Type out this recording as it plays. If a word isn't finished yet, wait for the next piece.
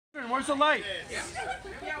where's the light?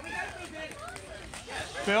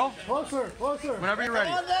 Phil? Closer, closer. Whenever you're ready.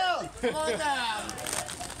 Come on down. Come on down.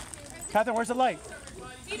 Catherine, where's the light?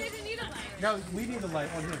 He doesn't need a light. No, we need the light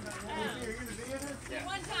on him.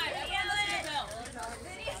 One time.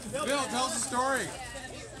 Bill, tell us a story.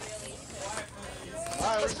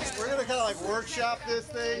 All right, we're gonna kind of like workshop this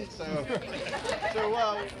thing. So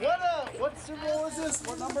what Super Bowl is this?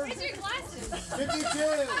 What number? It's your glasses. 52.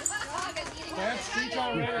 That's streets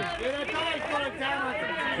already. Dude, I thought I put it down on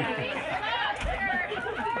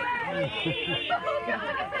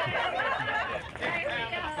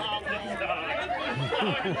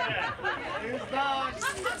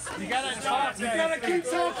You gotta talk. You gotta keep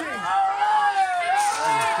talking.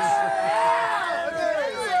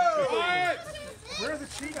 Where's the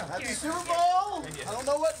cheetah? Happy Super Bowl! I don't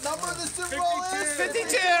know what number the Super Bowl is.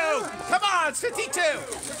 52! Come on, it's 52!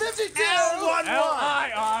 52!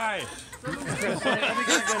 L-I-I! Let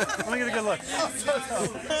me get a good look.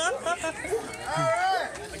 All right.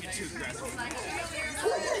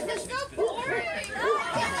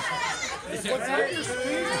 What's your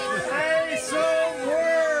speech? Say some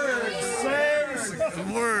words. Say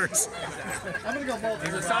some words. I'm gonna go multi.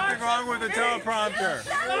 There's something wrong with the teleprompter.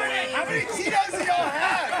 How many Cheetos do y'all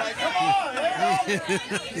have? Like, come on!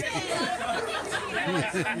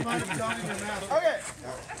 Okay.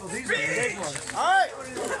 All right.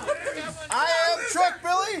 I am Truck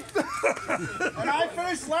Billy, and I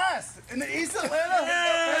finished last in the East Atlanta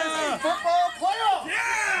Fantasy Football Playoff.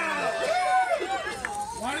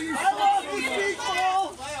 Why do you I lost the speech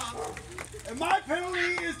ball, and my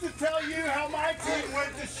penalty is to tell you how my team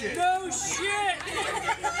went to shit. No shit.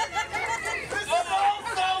 This is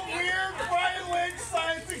also weird Brian Lynch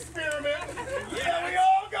science experiment that we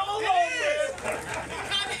all go along with.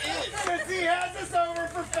 Since he has us over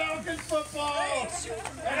for Falcons football.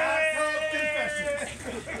 And I have confessions.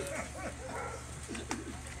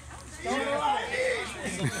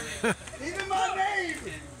 Even my name,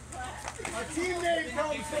 my team name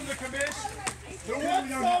comes from the commish. The one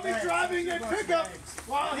saw me driving a pickup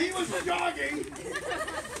while he was jogging.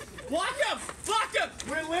 Block him. Block him.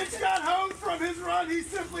 When Lynch got home from his run, he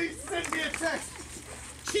simply sent me a text.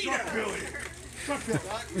 Cheater. Billy.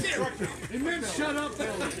 It meant shut up, Billy.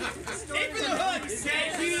 Aim for the hood.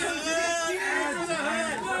 Aim for the hood.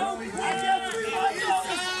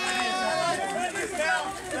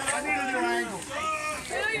 I need a new angle.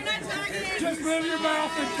 No, you're not talking. Just move your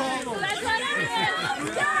mouth and follow. That's what I did.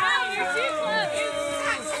 You're too close.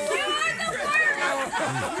 You are the worst.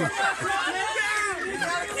 You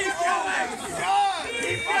gotta keep going. God,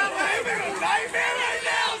 keep going. Nightmare right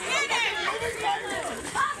now.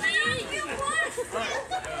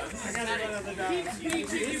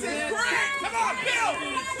 Come on, Bill!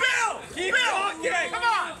 Bill! Keep talking! Come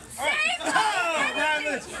on!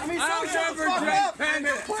 I'll never drink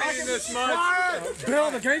Penderpane this much. Bill,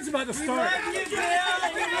 the game's about to start.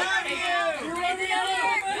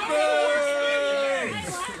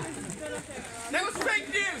 That was fake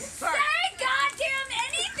news! Sorry. Say goddamn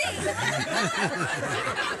anything!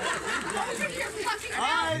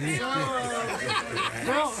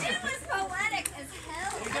 That shit was poetic as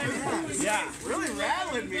hell. Yeah, really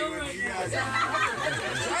rattling me with you guys.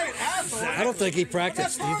 I don't think he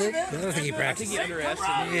practiced. Do you think? I don't think he practiced. Yeah,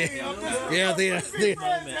 the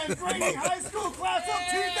high school class of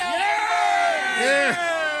 2000.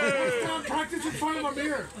 Yeah! Practice in front of a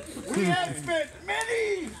mirror. We have spent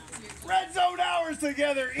many red zone hours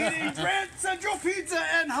together eating Grand Central Pizza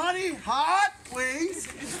and Honey Hot Wings.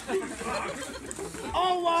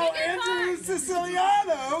 All while Andrew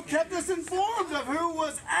Siciliano kept us informed of who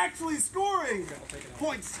was actually scoring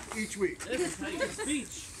points each week.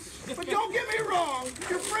 But don't get me wrong,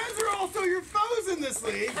 your friends are also your foes in this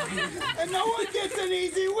league, and no one gets an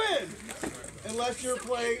easy win. Unless you're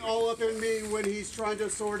playing all up in me when he's trying to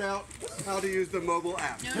sort out how to use the mobile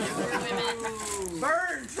app.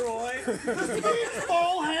 Burn, Troy! The speech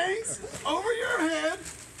ball hangs over your head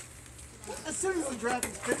as soon as the draft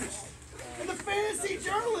is finished. And the fantasy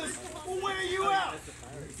journalist will wear you out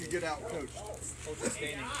if you get out coached.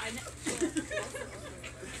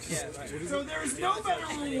 So there is no better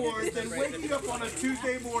reward than waking up on a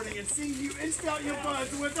Tuesday morning and seeing you inch out your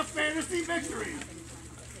buzz with a fantasy victory.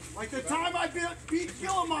 Like the time I beat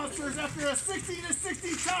Killer Monsters after a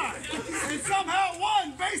 60-60 tie, and somehow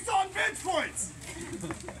won based on bench points.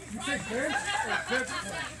 You take bench or bench?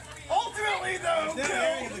 Ultimately, though,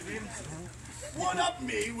 Bill one-upped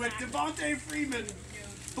me with Devontae Freeman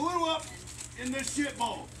blew up in the shit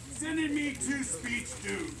bowl, sending me to speech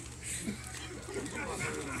doom.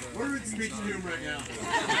 We're in speech to him right now.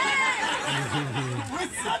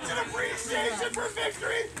 With such an appreciation for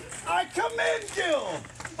victory, I commend Gil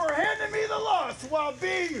for handing me the loss while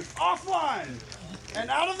being offline and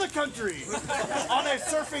out of the country on a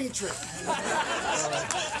surfing trip.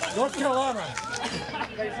 North Carolina.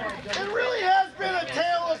 It really has been a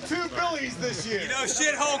tale of two Billies this year. You know,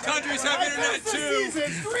 shithole countries have internet This too.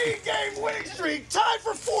 season, 3-game winning streak tied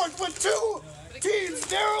for fourth with two teams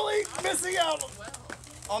narrowly missing out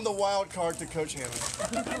on the wild card to Coach Hammond.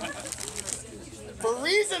 For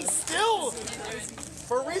reasons still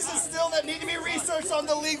that need to be researched on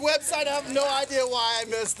the league website, I have no idea why I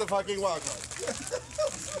missed the fucking wild card.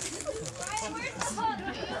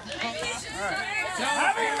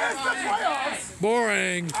 Having missed the playoffs,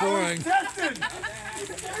 Boring. I was tested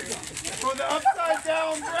for the upside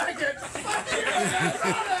down bracket.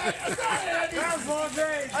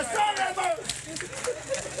 I saw that.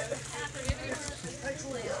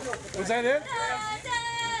 Was that it?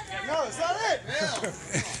 No, it's not it.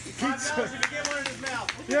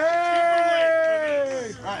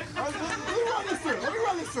 Yay! All right, let me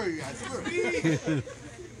run this through, you guys.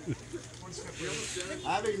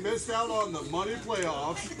 Having missed out on the money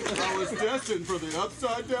playoffs, I was destined for the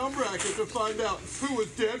upside down bracket to find out who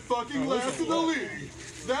was dead fucking last in the league.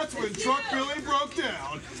 That's when Truck Billy broke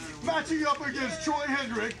down, matching up against Troy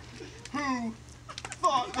Hendrick, who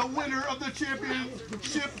thought the winner of the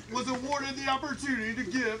championship was awarded the opportunity to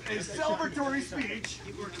give a celebratory speech.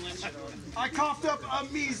 I coughed up a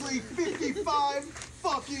measly 55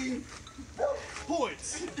 fucking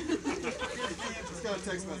points. Just got a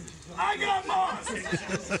text message. I got mossed!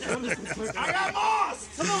 I got mossed!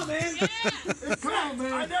 Come on, man! In fact,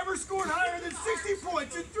 I never scored higher than 60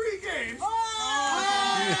 points in 3 games.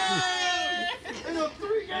 In a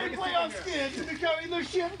 3-game playoff skid to becoming the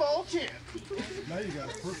shit bowl champ. Now you got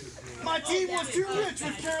it perfect. My team was too rich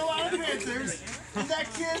with Carolina Panthers, and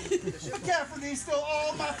that kid McCaffrey stole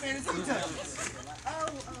all my fantasy touches.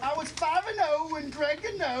 I was 5-0 when Greg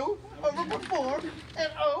Gano overperformed,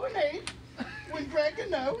 and 0-8 when Greg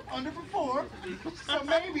Gano underperformed. So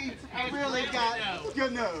maybe I really got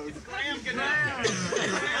Gano'd.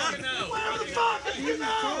 Where the fuck is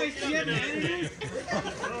Gano? Is it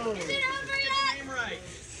over yet?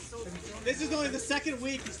 This is only the second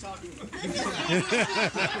week he's talking about. Wrap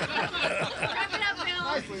it up, Bill.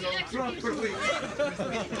 Score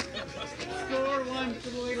one for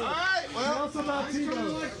the leader. All right, well,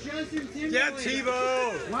 Get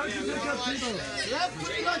TiVo. Why don't you take up Tebow? that's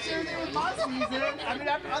pretty much everything with my season. I mean,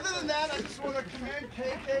 other than that, I just want to commend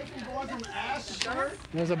KK for going from ass to shirt.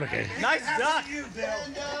 What's up, okay? Nice duck. And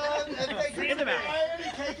thank you to Ryan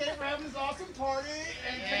and KK for having this awesome party.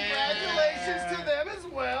 And congratulations to them as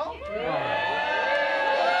well.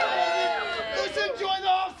 Let's enjoy the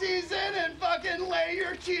off season and fucking lay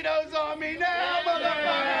your Cheetos on me now,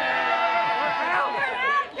 motherfucker.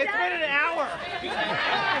 It's been an hour.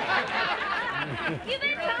 You've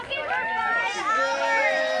been talking for 5 hours.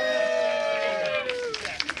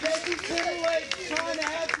 Casey Timberlake trying to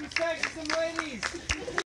have some sex with some ladies.